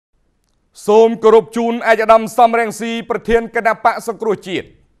សូមគោរពជូនអាយដាមសំរងស៊ីប្រធានគណៈបកសង្គ្រោះជាតិ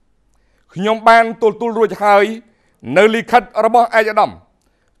ខ្ញុំបានទទួលរួចហើយនៅលិខិតរបស់អាយដាម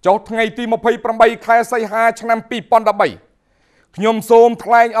ចុះថ្ងៃទី28ខែសីហាឆ្នាំ2013ខ្ញុំសូម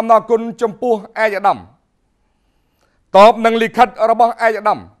ថ្លែងអំណរគុណចំពោះអាយដាមតបនឹងលិខិតរបស់អាយ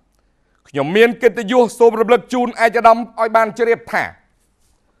ដាមខ្ញុំមានកិត្តិយសសូមរំលឹកជូនអាយដាមឲ្យបានជ្រាបថា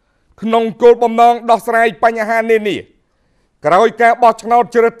ក្នុងគោលបំណងដោះស្រាយបញ្ហានានាក្រោយការបោះឆ្នោត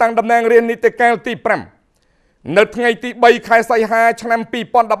ជ្រើសតាំងតំណាងរាស្ត្រនីតិកាលទី5នៅថ្ងៃទី3ខែសីហាឆ្នាំ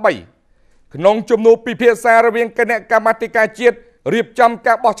2013ក្នុងជំនួបពិភាក្សារវាងគណៈកម្មាធិការជាតិរៀបចំ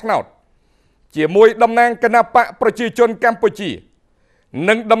ការបោះឆ្នោតជាមួយតំណាងគណៈបកប្រជាជនកម្ពុជា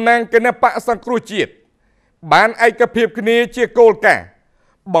និងតំណាងគណៈបកសង្គ្រោះជាតិបានឯកភាពគ្នាជាគោលការណ៍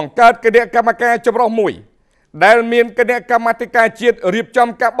បង្កើតគណៈកម្មការចម្រុះមួយដែលមានគណៈកម្មាធិការជាតិរៀបចំ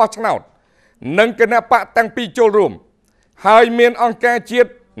ការបោះឆ្នោតនិងគណៈបកទាំងពីរចូលរួមហើយមានអង្គការជាតិ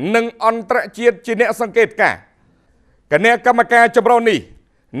និងអន្តរជាតិជាអ្នកសង្កេតការណ៍គណៈកម្មការចម្រុះនេះ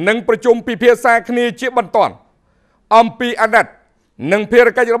នឹងប្រជុំពិភាក្សាគ្នាជាបន្ទាន់អំពីអាណត្តិនិងភារ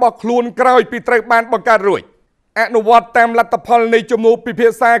កិច្ចរបស់ខ្លួនក្រោយពីត្រូវបានបង្កើតរួចអនុវត្តតាមលទ្ធផលនៃជំនួបពិភា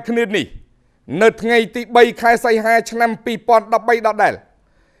ក្សាគ្នានេះនៅថ្ងៃទី3ខែសីហាឆ្នាំ2013ដដែល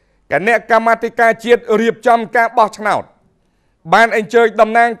គណៈកម្មាធិការជាតិរៀបចំការបោះឆ្នោតបានអញ្ជើញតំ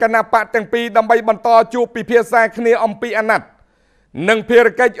ណាងគណៈបកទាំងពីរដើម្បីបន្តជួបពិភាក្សាគ្នាអំពីអាណត្តិនិងភារ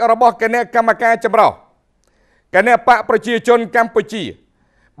កិច្ចរបស់គណៈកម្មការចម្រុះគណៈបកប្រជាជនកម្ពុជា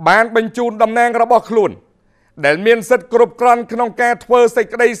បានបញ្ជូនតំណាងរបស់ខ្លួនដែលមានសិទ្ធិគ្រប់គ្រាន់ក្នុងការធ្វើសេច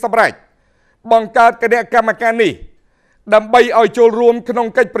ក្តីសម្រេចបង្កើតគណៈកម្មការនេះដើម្បីឲ្យចូលរួមក្នុង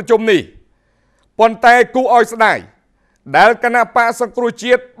កិច្ចប្រជុំនេះប៉ុន្តែគួរឲ្យស្ដាយដែលគណៈបកសង្គ្រោះ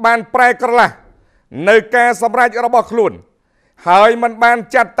ជាតិបានប្រែក្រឡាស់នៅការសម្រេចរបស់ខ្លួនហើយមិនបាន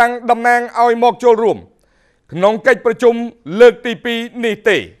ចាត់តាំងតំណាងឲ្យមកចូលរួមក្នុងកិច្ចប្រជុំលើកទី2នេះ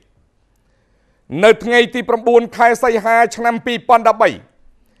ទេនៅថ្ងៃទី9ខែសីហាឆ្នាំ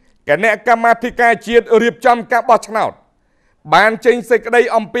2013គណៈកម្មាធិការជាតិរៀបចំការបោះឆ្នោតបានចេញសេចក្តី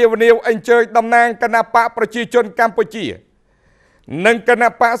អំពាវនាវអញ្ជើញតំណាងគណៈបកប្រជាជនកម្ពុជានិងគណៈ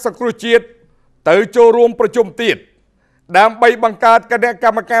បកសង្គ្រោះជាតិទៅចូលរួមប្រជុំទៀតដើម្បីបង្កើតគណៈក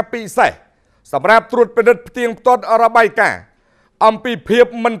ម្មការពិសេសសម្រាប់ត្រួតពិនិត្យផ្ទៀងផ្ទាត់របាយការណ៍អំពីភាព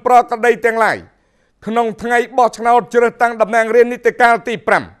មិនប្រក្រតីទាំងឡាយក្នុងថ្ងៃបោះឆ្នោតជ្រើសតាំងតំណាងរាស្ត្រនីតិកាលទី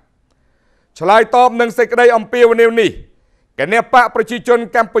5ឆ្លើយតបនឹងសេចក្តីអំពាវនាវនេះគណៈបកប្រជាជន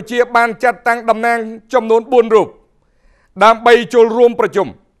កម្ពុជាបានចាត់តាំងតំណាងចំនួន4រូបដើម្បីចូលរួមប្រជុំ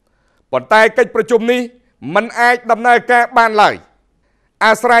ប៉ុន្តែកិច្ចប្រជុំនេះមិនអាចដំណើរការបានឡើយ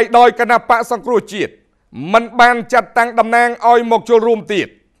អាស្រ័យដោយគណៈបកសង្គ្រោះជាតិមិនបានចាត់តាំងតំណាងឲ្យមកចូលរួមទៀត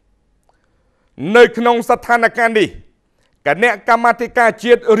នៅក្នុងស្ថានភាពនេះគណៈកម្មាធិការ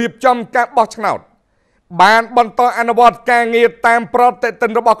ជាតិរៀបចំការបោះឆ្នោតបានបន្តអនុវត្តការងារតាមប្រតិទិ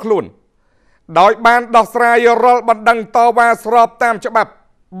នរបស់ខ្លួនដោយបានដោះស្រាយរាល់បណ្ដឹងតវ៉ាស្របតាមច្បាប់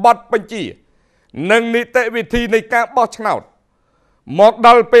បទបញ្ជានិងនីតិវិធីនៃការបោះឆ្នោតមកដ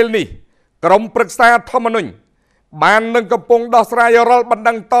ល់ពេលនេះក្រមប្រឹក្សាធម្មនុញ្ញបាននឹងកំពុងដោះស្រាយរាល់បណ្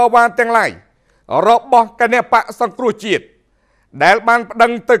ដឹងតវ៉ាទាំងឡាយរបស់គណៈបកសង្គ្រោះជាតិដែលបានប្តឹ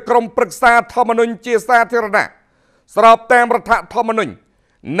ងទៅក្រមប្រឹក្សាធម្មនុញ្ញជាសាធារណៈស្របតាមរដ្ឋធម្មនុញ្ញ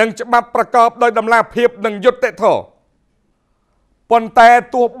និងច្បាប់ប្រកបដោយតម្លាភាពនិងយុត្តិធម៌ប៉ុន្តែ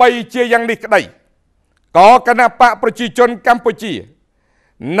ទោះបីជាយ៉ាងនេះក្តីក៏គណៈបកប្រជាជនកម្ពុជា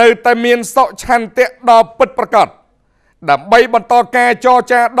នៅតែមានសុឆន្ទៈដ៏ពិតប្រាកដដើម្បីបន្តការចរ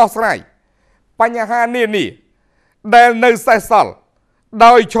ចាដោះស្រាយបញ្ហានានាដែលនៅសេសសល់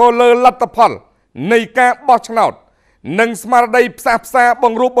ដោយឈលលើលទ្ធផលនៃការបោះឆ្នោតនិងស្មារតីផ្សះផ្សាប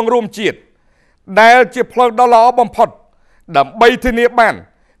ង្រួបបង្រួមជាតិដែលជាផ្លូវដ៏ល្អបំផុតដើម្បីធានាបាន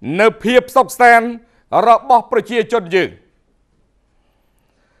នៅភាពសុខសាន្តរបស់ប្រជាជនយើង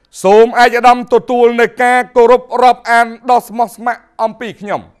សូមអាយដាមទទួលនៅការគោរពរាប់អានដ៏ស្មោះស្ម័គ្រអំពីខ្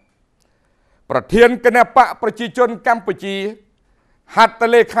ញុំប្រធានគណៈបកប្រជាជនកម្ពុជាហត្ថ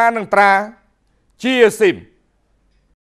លេខានឹងត្រាជាស៊ីម